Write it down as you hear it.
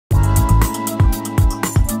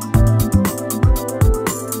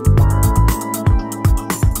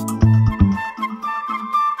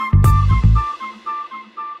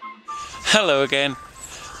Hello again.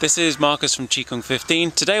 This is Marcus from Qigong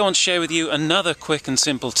 15. Today I want to share with you another quick and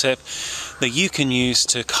simple tip that you can use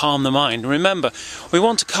to calm the mind. Remember, we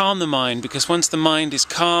want to calm the mind because once the mind is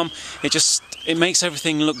calm, it makes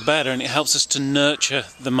everything look better and it helps us to nurture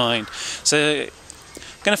the mind. So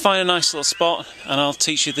I'm going to find a nice little spot and I'll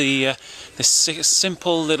teach you this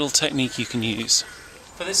simple little technique you can use.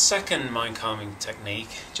 For this second mind calming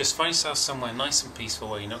technique, just find yourself somewhere nice and peaceful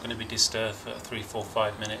where you're not going to be disturbed for 3, 4,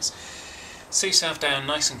 5 minutes. Sit yourself down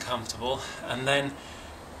nice and comfortable, and then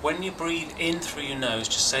when you breathe in through your nose,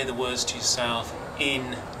 just say the words to yourself,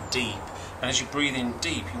 in deep. And as you breathe in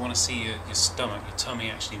deep, you want to see your stomach, your tummy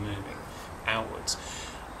actually moving outwards.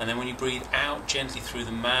 And then when you breathe out gently through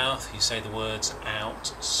the mouth, you say the words out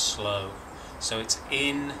slow. So it's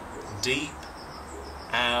in deep,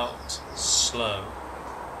 out slow.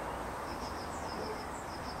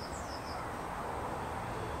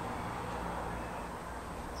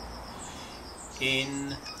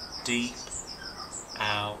 In, deep,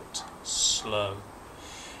 out, slow.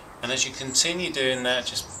 And as you continue doing that,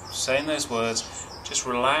 just saying those words, just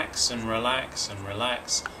relax and relax and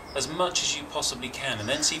relax as much as you possibly can, and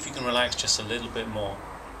then see if you can relax just a little bit more.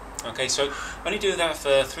 Okay, so only do that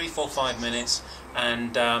for 3, 4, 5 minutes,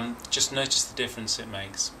 and just notice the difference it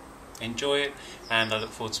makes. Enjoy it, and I look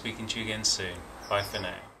forward to speaking to you again soon. Bye for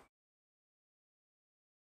now.